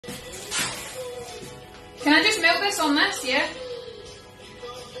Can I just melt this on this, yeah?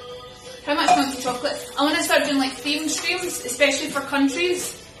 How much melted chocolate? I want to start doing like theme streams, especially for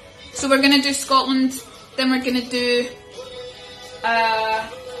countries. So we're going to do Scotland, then we're going to do... I'd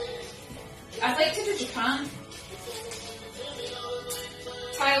like to do Japan.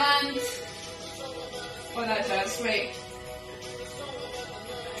 Thailand. Oh, that does, right.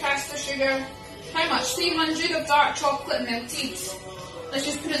 Caster sugar. How much? 300 of dark chocolate melted. Let's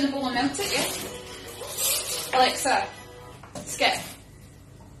just put it in the bowl and melt it, yeah? Alexa, skip.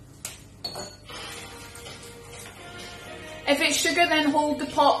 If it's sugar, then hold the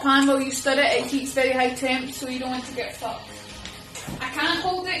pot pan while you stir it. It heats very high temp, so you don't want to get fucked. I can't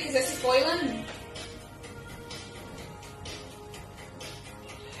hold it because this is boiling.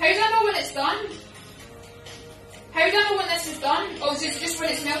 How do I know when it's done? How do I know when this is done? Oh, is it just when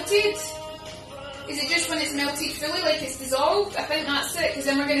it's melted? Is it just when it's melted fully, like it's dissolved? I think that's it, because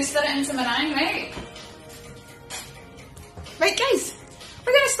then we're going to stir it into meringue, right? Right, guys,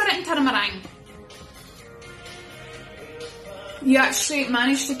 we're going to stir it into a meringue. You actually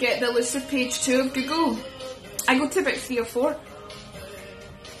managed to get the elusive page 2 of Google. I go to about 3 or 4.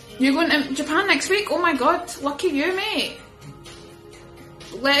 You're going to Japan next week? Oh my god, lucky you, mate.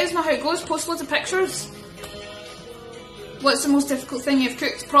 Let us know how it goes, post loads of pictures. What's the most difficult thing you've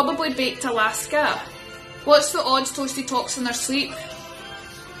cooked? Probably baked Alaska. What's the odds Toasty talks in their sleep?